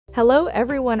Hello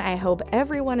everyone, I hope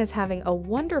everyone is having a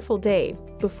wonderful day.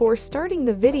 Before starting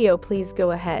the video, please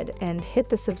go ahead and hit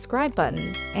the subscribe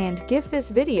button and give this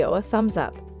video a thumbs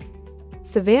up.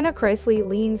 Savannah Chrisley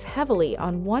leans heavily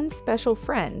on one special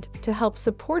friend to help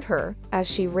support her as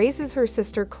she raises her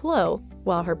sister Chloe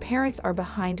while her parents are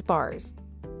behind bars.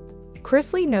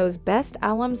 Chrisley knows best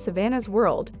alum Savannah's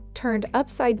world turned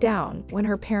upside down when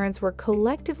her parents were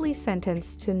collectively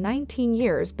sentenced to 19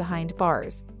 years behind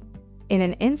bars. In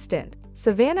an instant,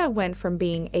 Savannah went from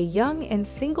being a young and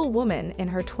single woman in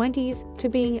her 20s to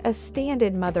being a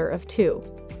stand-in mother of two.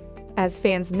 As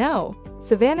fans know,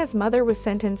 Savannah's mother was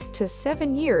sentenced to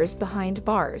 7 years behind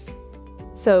bars.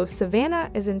 So Savannah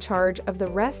is in charge of the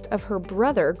rest of her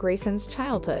brother Grayson's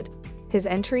childhood, his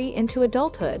entry into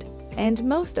adulthood, and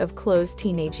most of Chloe's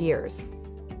teenage years.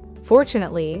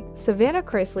 Fortunately, Savannah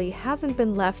Chrisley hasn't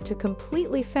been left to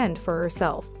completely fend for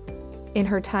herself. In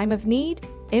her time of need,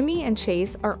 Emmy and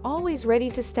Chase are always ready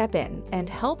to step in and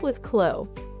help with Chloe.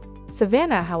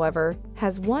 Savannah, however,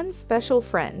 has one special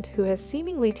friend who has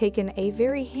seemingly taken a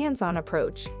very hands-on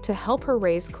approach to help her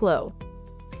raise Chloe.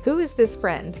 Who is this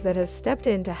friend that has stepped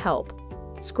in to help?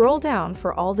 Scroll down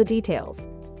for all the details.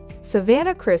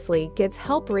 Savannah Chrisley gets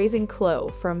help raising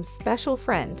Chloe from special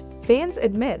friend. Fans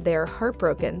admit they are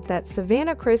heartbroken that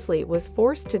Savannah Chrisley was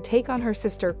forced to take on her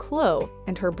sister Chloe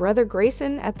and her brother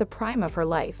Grayson at the prime of her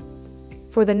life.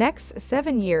 For the next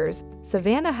 7 years,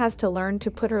 Savannah has to learn to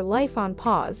put her life on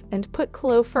pause and put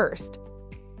Chloe first.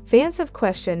 Fans have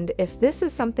questioned if this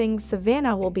is something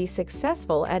Savannah will be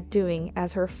successful at doing,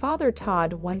 as her father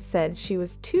Todd once said she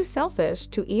was too selfish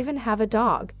to even have a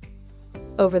dog.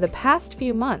 Over the past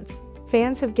few months,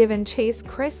 fans have given Chase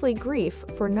Chrisley grief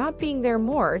for not being there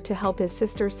more to help his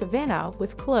sister Savannah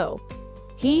with Chloe.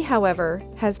 He, however,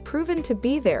 has proven to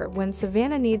be there when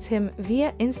Savannah needs him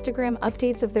via Instagram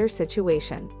updates of their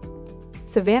situation.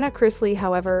 Savannah Chrisley,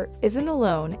 however, isn't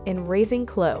alone in raising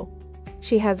Chloe.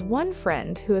 She has one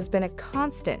friend who has been a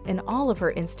constant in all of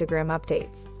her Instagram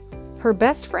updates. Her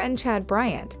best friend Chad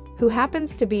Bryant, who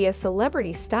happens to be a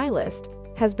celebrity stylist,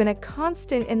 has been a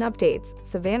constant in updates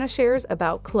Savannah shares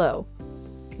about Chloe.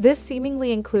 This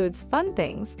seemingly includes fun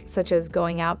things, such as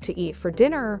going out to eat for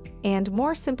dinner, and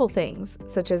more simple things,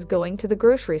 such as going to the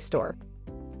grocery store.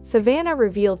 Savannah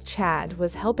revealed Chad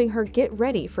was helping her get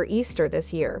ready for Easter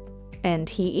this year, and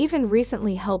he even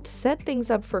recently helped set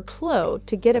things up for Chloe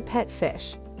to get a pet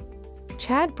fish.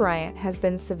 Chad Bryant has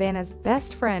been Savannah's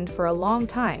best friend for a long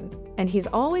time, and he's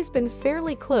always been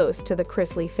fairly close to the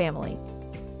Chrisley family.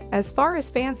 As far as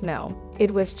fans know,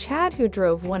 it was Chad who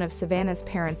drove one of Savannah's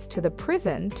parents to the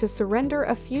prison to surrender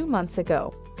a few months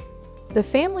ago. The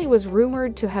family was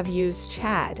rumored to have used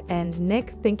Chad and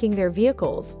Nick, thinking their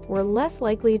vehicles were less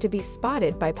likely to be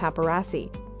spotted by paparazzi.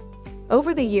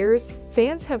 Over the years,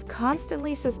 fans have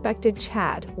constantly suspected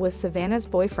Chad was Savannah's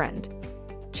boyfriend.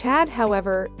 Chad,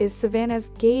 however, is Savannah's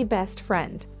gay best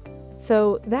friend.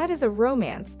 So that is a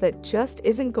romance that just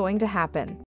isn't going to happen.